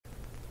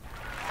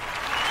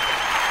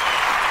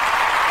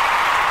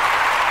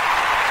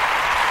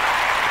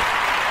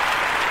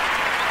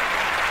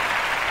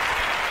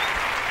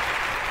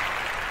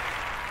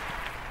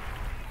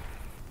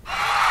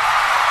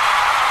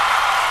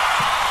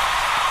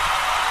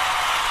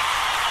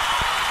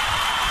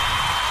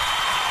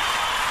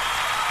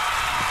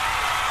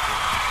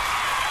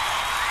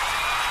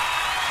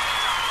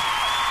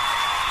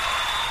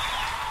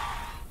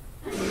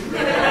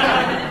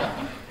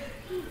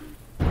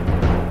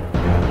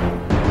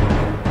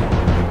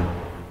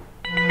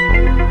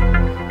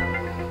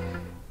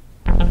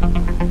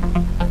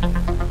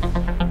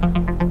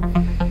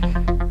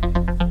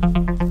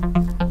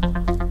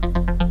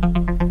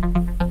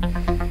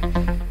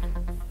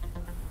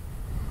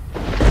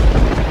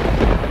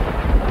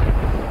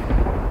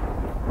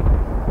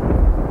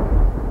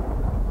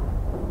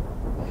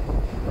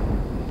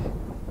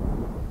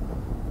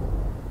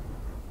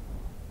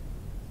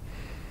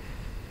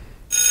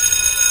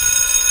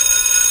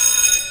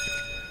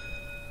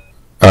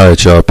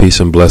Alright, y'all.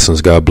 Peace and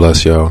blessings. God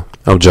bless y'all.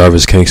 I'm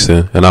Jarvis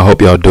Kingston, and I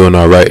hope y'all doing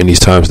alright in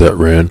these times that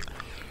we're in.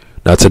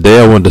 Now,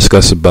 today I want to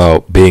discuss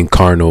about being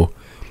carnal,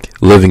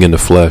 living in the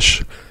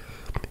flesh.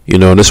 You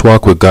know, in this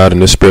walk with God, in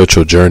this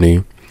spiritual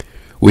journey,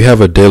 we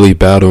have a daily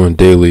battle and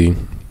daily,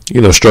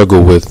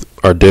 struggle with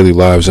our daily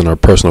lives and our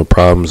personal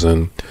problems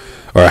and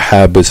our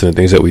habits and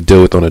things that we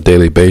deal with on a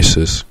daily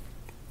basis.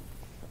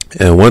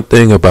 And one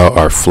thing about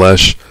our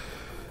flesh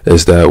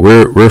is that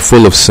we're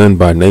full of sin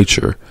by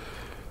nature.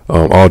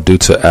 All due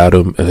to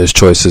Adam and his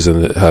choices,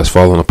 and it has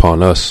fallen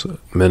upon us,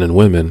 men and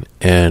women.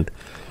 And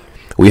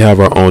we have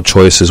our own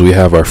choices. We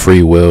have our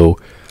free will.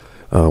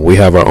 We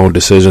have our own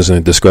decisions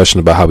and discretion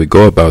about how we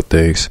go about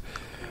things.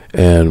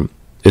 And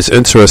it's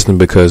interesting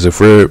because if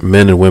we're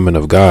men and women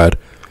of God,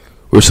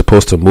 we're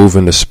supposed to move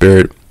in the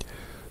Spirit,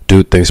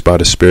 do things by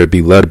the Spirit,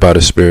 be led by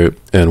the Spirit,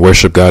 and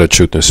worship God in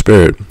truth and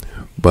spirit.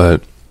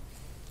 But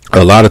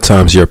a lot of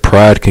times your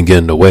pride can get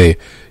in the way.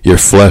 Your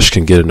flesh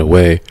can get in the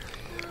way.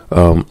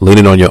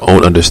 Leaning on your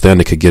own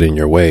understanding could get in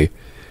your way.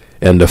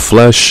 And the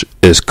flesh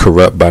is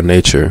corrupt by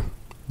nature.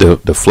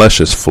 The flesh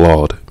is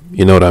flawed.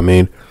 You know what I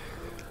mean?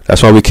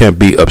 That's why we can't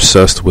be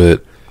obsessed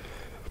with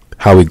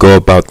how we go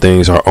about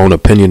things, our own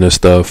opinion and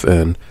stuff,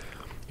 and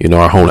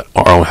our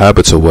own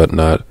habits or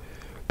whatnot.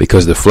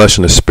 Because the flesh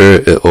and the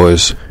spirit, it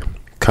always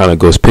kind of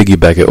goes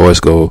piggyback. It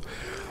always go.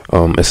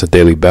 It's a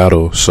daily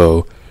battle.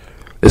 So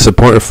it's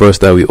important for us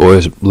that we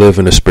always live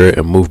in the spirit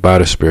and move by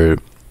the spirit.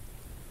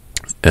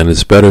 And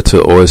it's better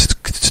to always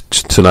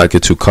to not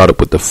get too caught up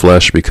with the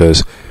flesh,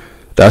 because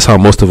that's how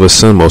most of us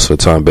sin most of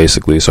the time,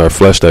 basically. It's our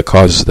flesh that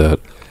causes that.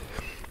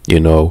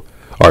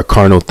 Our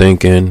carnal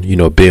thinking,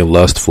 being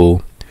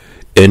lustful,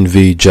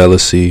 envy,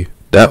 jealousy,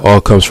 that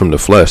all comes from the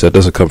flesh. That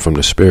doesn't come from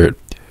the spirit.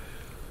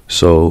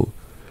 So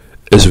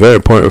it's very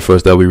important for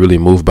us that we really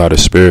move by the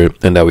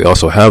spirit, and that we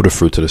also have the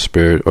fruit of the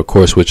spirit, of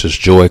course, which is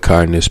joy,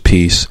 kindness,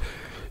 peace,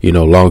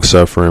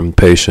 long-suffering,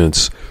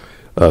 patience,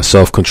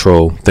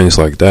 self-control, things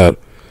like that.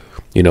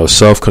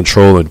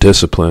 Self-control and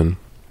discipline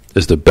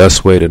is the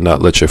best way to not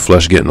let your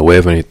flesh get in the way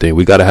of anything.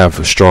 We got to have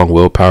a strong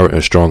willpower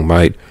and strong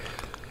might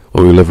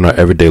when we live in our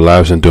everyday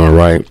lives and doing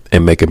right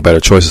and making better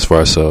choices for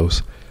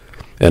ourselves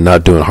and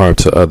not doing harm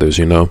to others,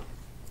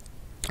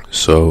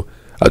 So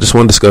I just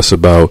want to discuss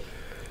about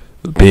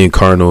being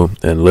carnal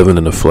and living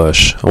in the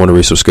flesh. I want to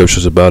read some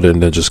scriptures about it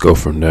and then just go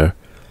from there.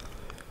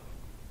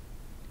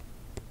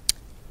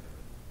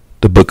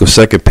 The book of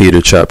 2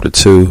 Peter chapter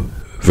 2,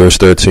 verse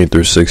 13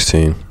 through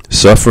 16.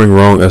 Suffering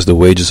wrong as the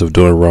wages of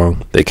doing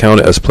wrong, they count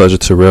it as pleasure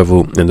to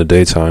revel in the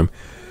daytime.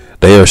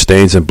 They are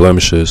stains and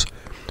blemishes,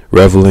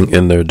 reveling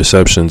in their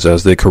deceptions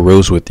as they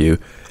carouse with you,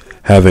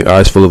 having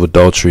eyes full of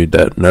adultery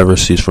that never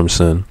cease from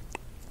sin,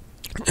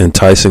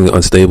 enticing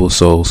unstable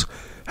souls,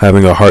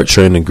 having a heart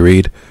trained in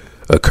greed,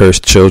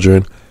 accursed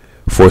children,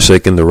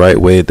 forsaking the right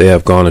way, they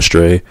have gone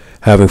astray,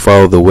 having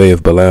followed the way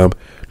of Balaam,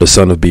 the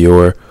son of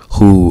Beor,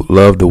 who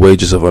loved the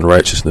wages of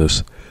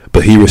unrighteousness.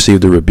 But he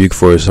received a rebuke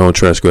for his own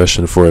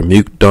transgression, for a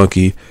mute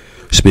donkey,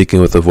 speaking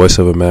with the voice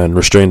of a man,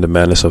 restrained the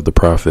madness of the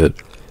prophet.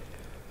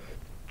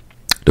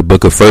 The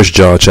book of 1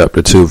 John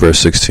chapter 2, verse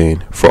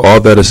 16. For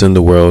all that is in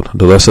the world,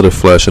 the lust of the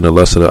flesh and the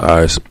lust of the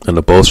eyes, and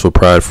the boastful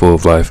pride full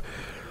of life,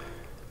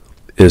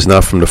 is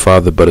not from the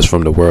Father, but is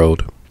from the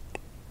world.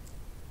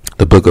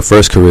 The book of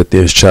 1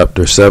 Corinthians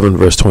chapter 7,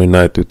 verse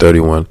 29 through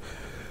 31.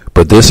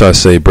 But this I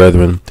say,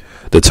 brethren,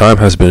 the time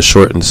has been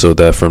shortened, so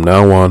that from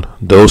now on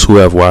those who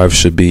have wives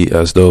should be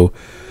as though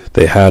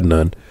they had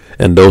none,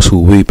 and those who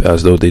weep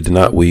as though they did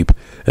not weep,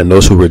 and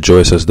those who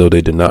rejoice as though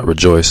they did not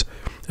rejoice,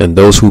 and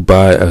those who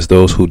buy as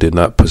those who did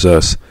not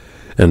possess,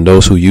 and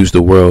those who use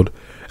the world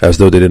as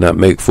though they did not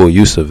make full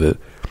use of it.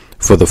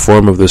 For the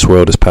form of this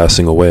world is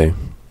passing away.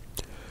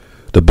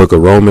 The book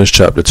of Romans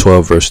chapter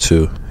 12, verse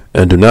 2.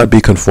 And do not be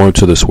conformed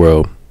to this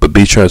world, but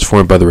be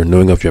transformed by the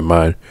renewing of your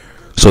mind,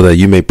 so that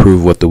you may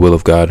prove what the will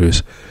of God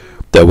is,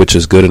 that which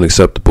is good and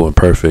acceptable and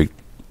perfect.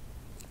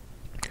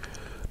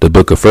 The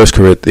book of 1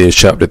 Corinthians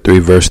chapter 3,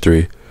 verse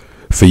 3.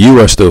 For you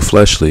are still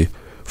fleshly,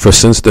 for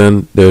since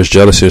then there is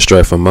jealousy and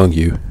strife among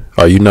you.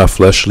 Are you not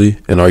fleshly,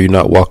 and are you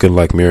not walking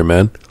like mere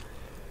men?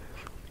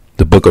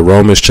 The book of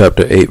Romans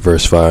chapter 8,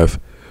 verse 5.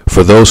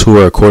 For those who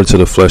are according to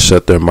the flesh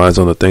set their minds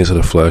on the things of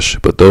the flesh,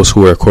 but those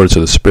who are according to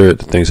the Spirit,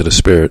 the things of the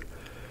Spirit.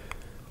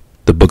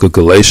 The book of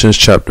Galatians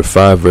chapter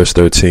 5, verse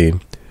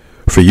 13.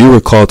 For you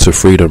were called to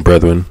freedom,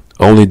 brethren.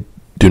 Only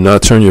do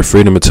not turn your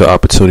freedom into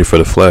opportunity for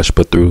the flesh,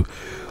 but through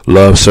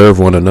love serve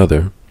one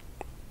another.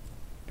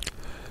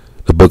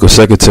 The book of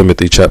 2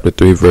 Timothy chapter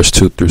 3, verse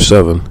 2 through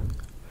 7.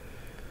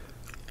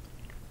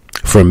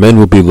 For men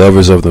will be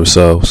lovers of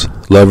themselves,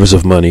 lovers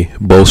of money,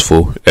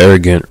 boastful,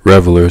 arrogant,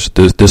 revelers,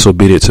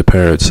 disobedient to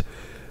parents,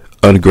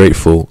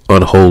 ungrateful,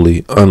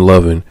 unholy,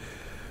 unloving,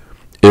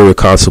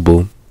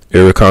 irreconcilable,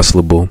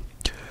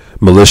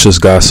 malicious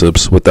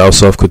gossips, without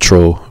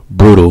self-control,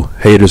 brutal,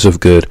 haters of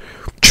good,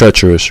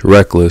 treacherous,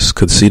 reckless,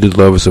 conceited,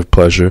 lovers of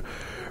pleasure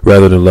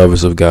rather than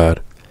lovers of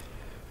God,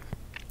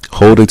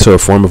 holding to a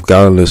form of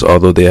godliness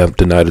although they have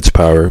denied its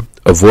power.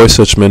 Avoid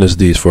such men as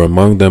these, for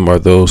among them are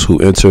those who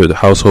enter the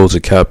households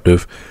of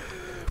captive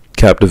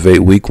captivate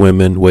weak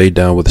women weighed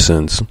down with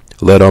sins,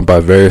 led on by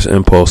various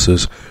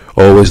impulses,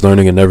 always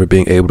learning and never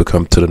being able to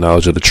come to the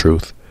knowledge of the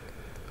truth.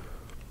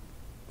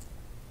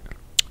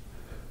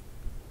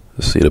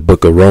 Let's see, the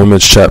book of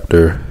Romans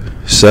chapter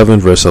 7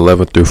 verse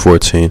 11 through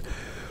 14.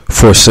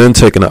 For sin,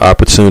 taking an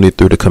opportunity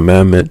through the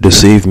commandment,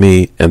 deceived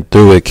me, and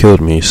through it killed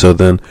me. So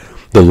then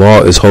the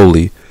law is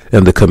holy,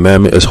 and the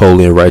commandment is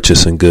holy and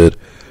righteous and good.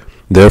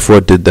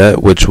 Therefore did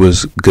that which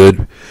was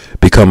good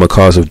become a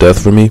cause of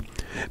death for me?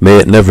 May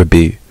it never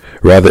be.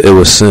 Rather it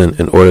was sin,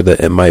 in order that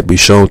it might be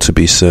shown to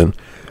be sin,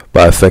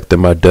 by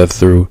effecting my death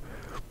through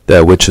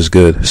that which is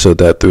good, so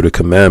that through the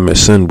commandment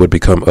sin would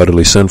become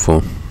utterly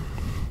sinful.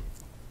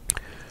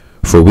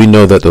 For we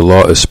know that the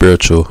law is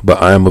spiritual,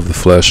 but I am of the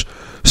flesh,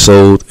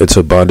 sold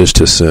into bondage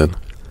to sin.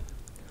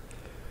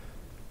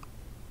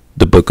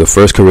 The book of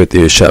 1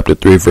 Corinthians chapter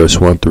 3 verse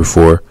 1 through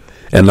 4.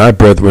 And I,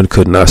 brethren,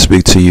 could not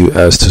speak to you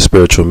as to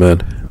spiritual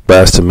men, but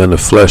as to men of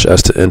flesh,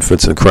 as to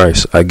infants in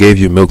Christ. I gave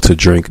you milk to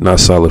drink,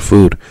 not solid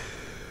food,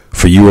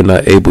 for you are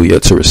not able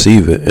yet to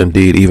receive it.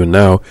 Indeed, even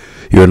now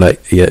you are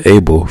not yet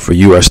able, for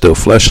you are still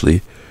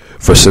fleshly.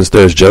 For since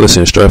there is jealousy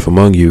and strife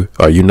among you,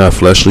 are you not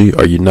fleshly?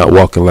 Are you not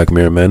walking like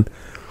mere men?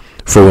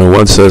 For when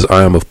one says,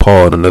 I am of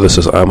Paul, and another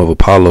says, I am of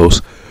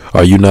Apollos,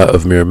 are you not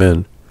of mere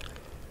men?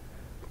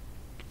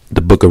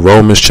 The book of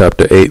Romans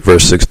chapter 8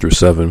 verse 6 through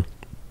 7.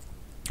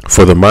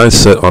 For the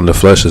mindset on the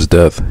flesh is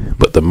death,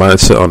 but the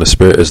mindset on the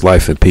spirit is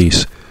life and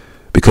peace.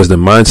 Because the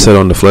mindset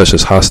on the flesh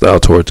is hostile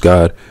towards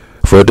God,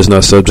 for it does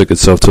not subject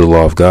itself to the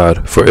law of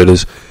God, for it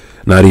is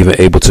not even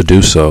able to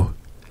do so.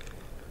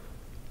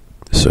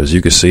 So as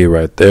you can see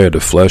right there, the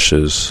flesh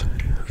is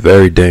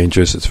very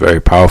dangerous. It's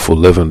very powerful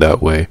living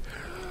that way.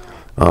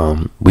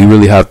 We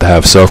really have to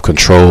have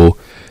self-control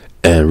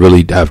and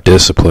really have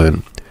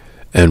discipline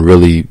and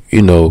really,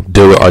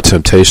 deal with our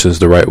temptations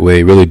the right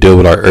way, really deal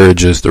with our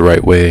urges the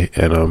right way,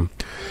 and,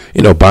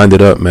 bind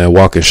it up, man,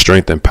 walk in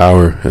strength and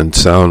power and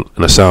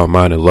a sound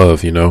mind and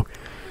love,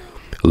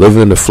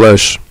 Living in the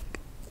flesh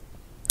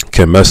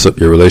can mess up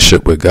your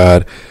relationship with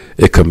God.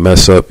 It can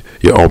mess up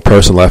your own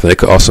personal life, and it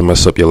could also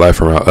mess up your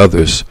life around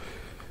others,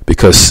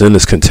 because sin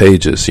is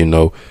contagious,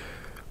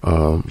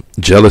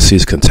 jealousy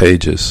is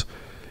contagious.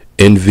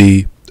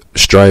 Envy,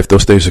 strife,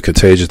 those things are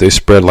contagious. They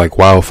spread like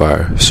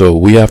wildfire. So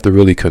we have to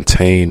really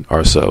contain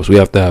ourselves. We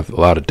have to have a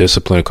lot of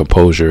discipline and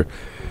composure.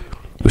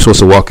 We're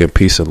supposed to walk in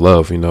peace and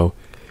love, and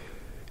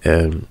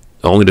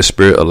only the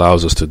Spirit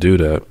allows us to do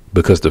that,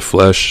 because the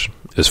flesh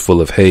is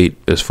full of hate,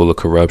 is full of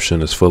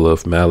corruption, is full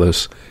of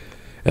malice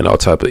and all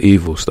type of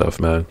evil stuff,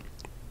 man.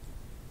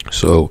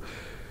 So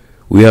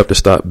we have to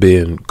stop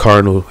being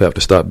carnal. We have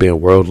to stop being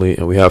worldly,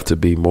 and we have to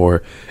be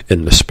more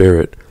in the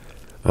Spirit.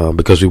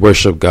 Because we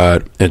worship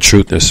God in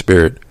truth and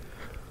spirit,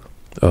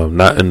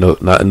 not in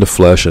the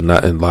flesh and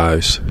not in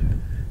lies.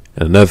 And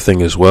another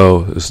thing as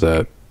well is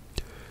that,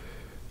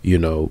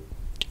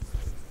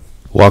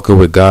 walking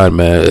with God,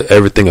 man,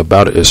 everything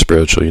about it is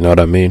spiritual. You know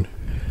what I mean?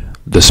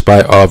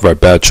 Despite all of our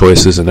bad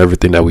choices and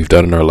everything that we've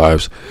done in our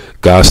lives,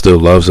 God still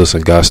loves us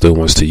and God still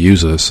wants to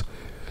use us.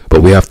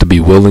 But we have to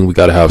be willing. We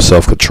got to have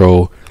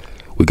self-control.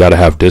 We got to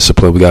have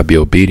discipline. We got to be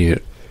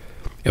obedient.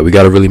 And we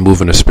got to really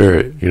move in the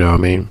Spirit. You know what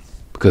I mean?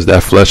 Because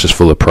that flesh is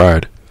full of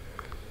pride.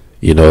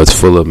 It's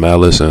full of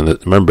malice. And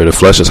remember, the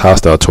flesh is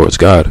hostile towards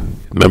God.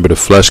 Remember, the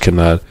flesh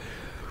cannot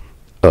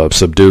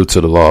subdue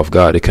to the law of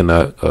God. It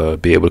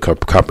cannot be able to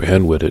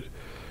comprehend with it.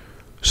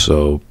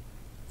 So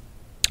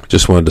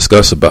just want to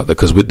discuss about that,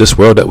 because with this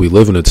world that we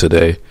live in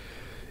today,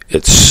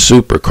 it's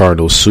super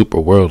carnal, super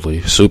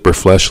worldly, super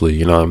fleshly.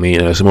 You know what I mean?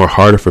 And it's more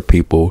harder for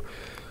people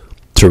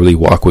to really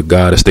walk with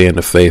God and stay in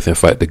the faith and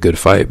fight the good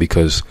fight,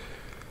 because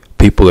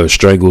people are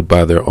strangled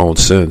by their own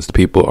sins.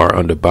 People are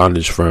under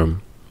bondage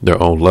from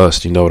their own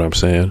lust. You know what I'm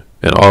saying?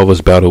 And all of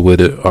us battle with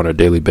it on a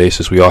daily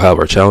basis. We all have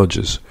our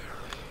challenges.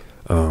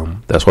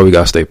 That's why we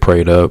got to stay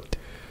prayed up,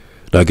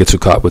 not get too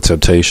caught with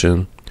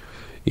temptation,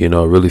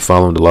 really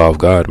following the law of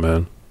God,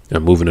 man,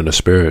 and moving in the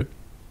Spirit.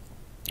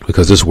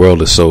 Because this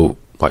world is so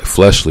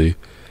fleshly,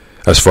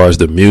 as far as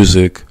the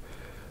music,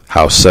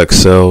 how sex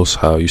sells,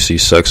 how you see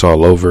sex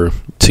all over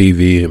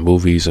TV and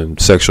movies, and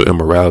sexual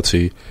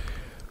immorality.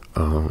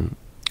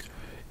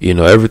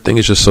 Everything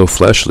is just so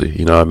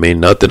fleshly.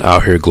 Nothing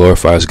out here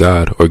glorifies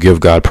God or give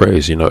God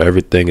praise.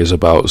 Everything is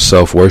about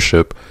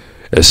self-worship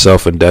and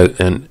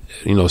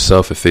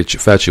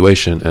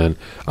self-infatuation and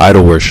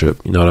idol worship.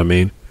 You know what I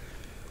mean?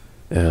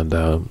 And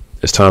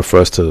it's time for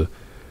us to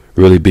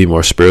really be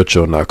more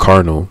spiritual, not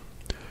carnal.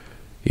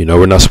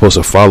 We're not supposed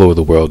to follow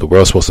the world. The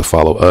world's supposed to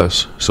follow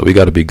us. So we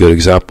got to be good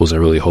examples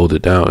and really hold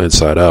it down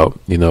inside out.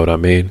 You know what I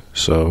mean?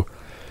 So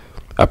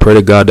I pray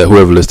to God that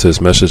whoever listens to this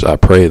message, I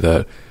pray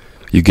that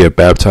you get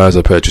baptized.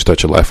 I pray that you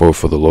start your life over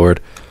for the Lord.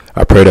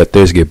 I pray that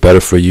things get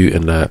better for you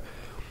and that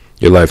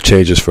your life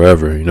changes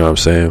forever. You know what I'm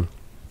saying?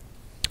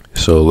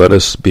 So let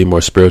us be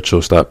more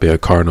spiritual. Stop being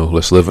carnal.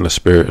 Let's live in the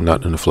Spirit and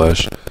not in the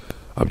flesh.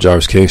 I'm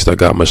Jarvis Kingston. I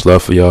got much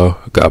love for y'all.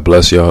 God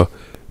bless y'all.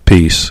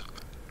 Peace.